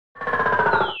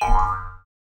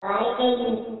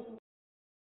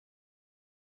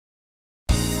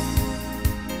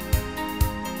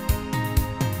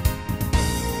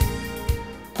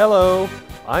Hello,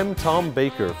 I'm Tom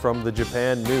Baker from the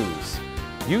Japan News.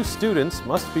 You students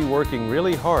must be working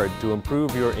really hard to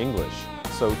improve your English.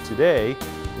 So today,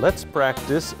 let's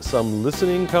practice some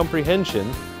listening comprehension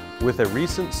with a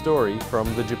recent story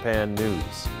from the Japan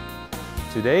News.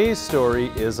 Today's story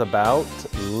is about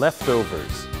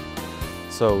leftovers.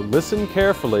 So listen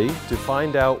carefully to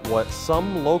find out what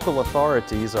some local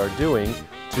authorities are doing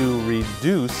to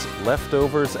reduce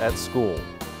leftovers at school.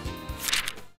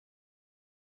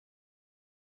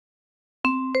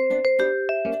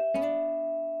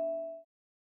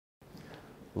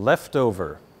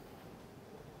 Leftover.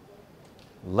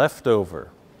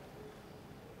 Leftover.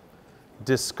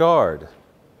 Discard.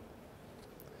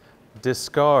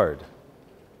 Discard.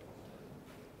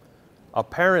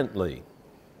 Apparently.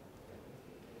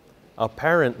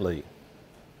 Apparently.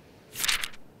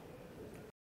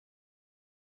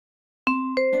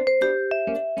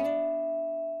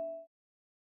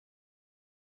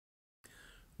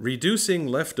 Reducing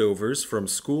leftovers from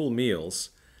school meals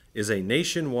is a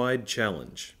nationwide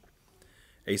challenge.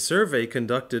 A survey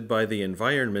conducted by the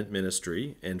Environment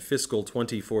Ministry in fiscal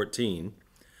 2014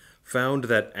 found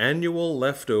that annual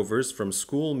leftovers from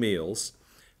school meals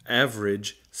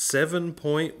average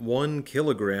 7.1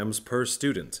 kilograms per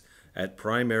student at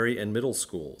primary and middle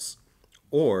schools,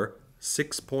 or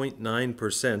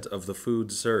 6.9% of the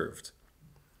food served.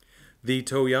 The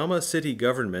Toyama city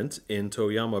government in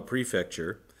Toyama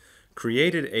Prefecture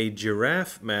created a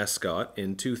giraffe mascot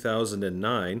in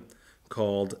 2009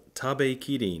 called Tabe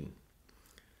Kirin.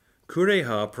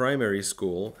 Kureha Primary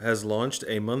School has launched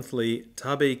a monthly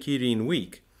Tabe Kirin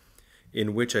Week,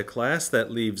 in which a class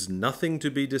that leaves nothing to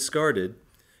be discarded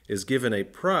is given a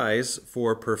prize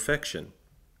for perfection.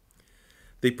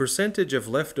 The percentage of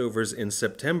leftovers in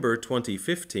September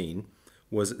 2015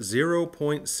 was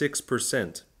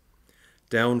 0.6%,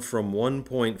 down from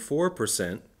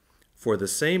 1.4% for the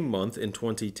same month in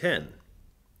 2010.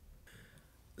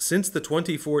 Since the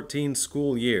 2014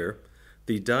 school year,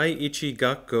 the Daiichi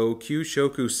Gakko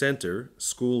Kyushoku Center,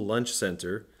 School Lunch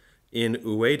Center, in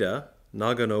Ueda,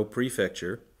 Nagano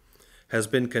Prefecture, has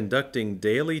been conducting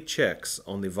daily checks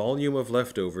on the volume of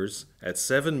leftovers at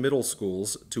 7 middle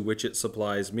schools to which it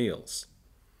supplies meals.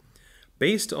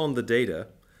 Based on the data,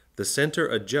 the center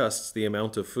adjusts the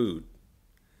amount of food.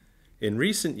 In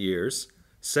recent years,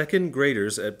 second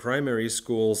graders at primary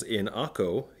schools in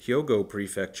Ako, Hyogo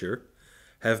Prefecture,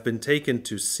 have been taken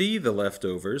to see the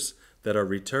leftovers that are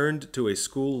returned to a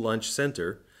school lunch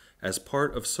center as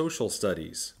part of social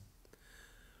studies.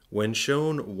 When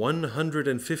shown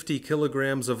 150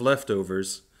 kilograms of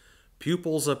leftovers,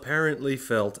 pupils apparently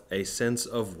felt a sense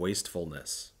of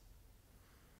wastefulness.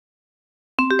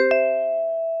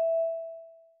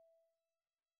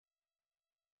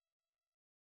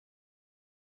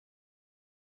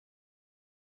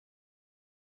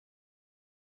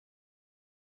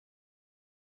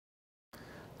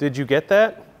 Did you get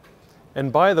that?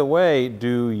 And by the way,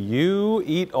 do you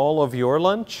eat all of your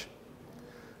lunch?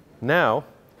 Now,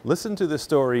 listen to the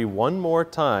story one more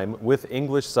time with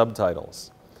English subtitles.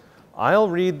 I'll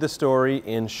read the story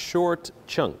in short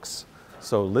chunks,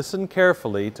 so listen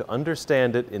carefully to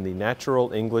understand it in the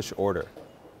natural English order.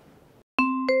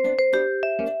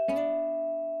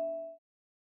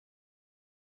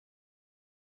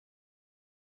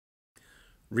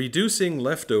 Reducing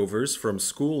leftovers from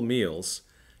school meals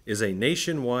is a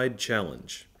nationwide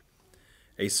challenge.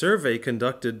 A survey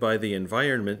conducted by the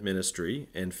Environment Ministry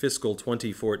in fiscal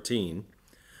 2014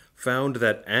 found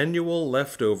that annual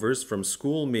leftovers from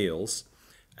school meals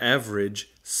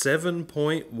average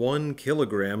 7.1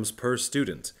 kilograms per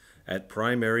student at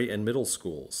primary and middle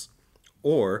schools,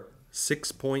 or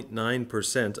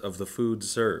 6.9% of the food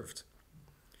served.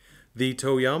 The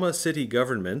Toyama city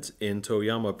government in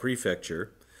Toyama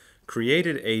Prefecture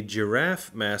created a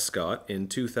giraffe mascot in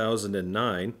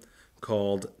 2009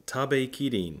 called Tabe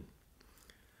Kirin.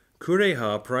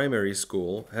 Kureha Primary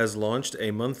School has launched a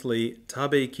monthly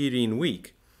Tabe Kirin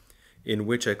Week, in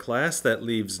which a class that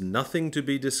leaves nothing to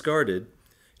be discarded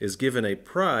is given a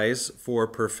prize for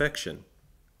perfection.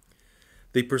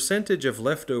 The percentage of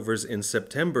leftovers in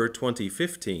September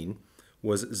 2015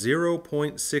 was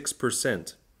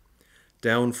 0.6%,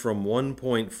 down from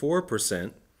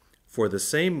 1.4% for the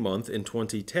same month in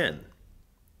 2010.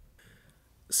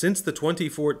 Since the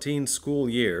 2014 school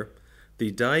year,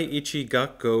 the Daiichi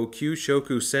Gakko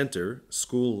Kyushoku Center,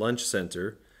 School Lunch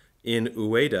Center, in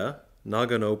Ueda,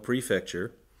 Nagano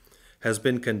Prefecture, has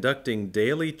been conducting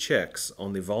daily checks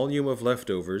on the volume of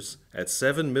leftovers at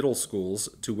 7 middle schools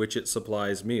to which it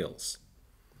supplies meals.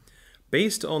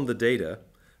 Based on the data,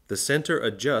 the center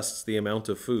adjusts the amount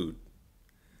of food.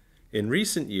 In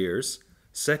recent years,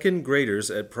 second graders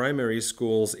at primary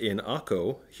schools in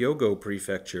Ako, Hyogo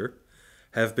Prefecture,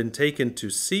 have been taken to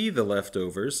see the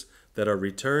leftovers that are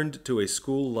returned to a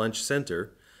school lunch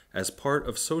center as part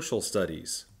of social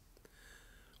studies.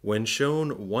 When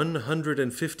shown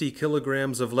 150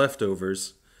 kilograms of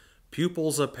leftovers,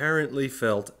 pupils apparently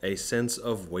felt a sense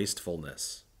of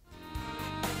wastefulness.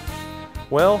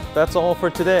 Well, that's all for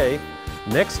today.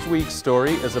 Next week's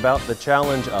story is about the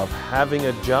challenge of having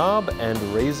a job and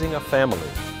raising a family.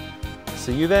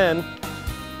 See you then!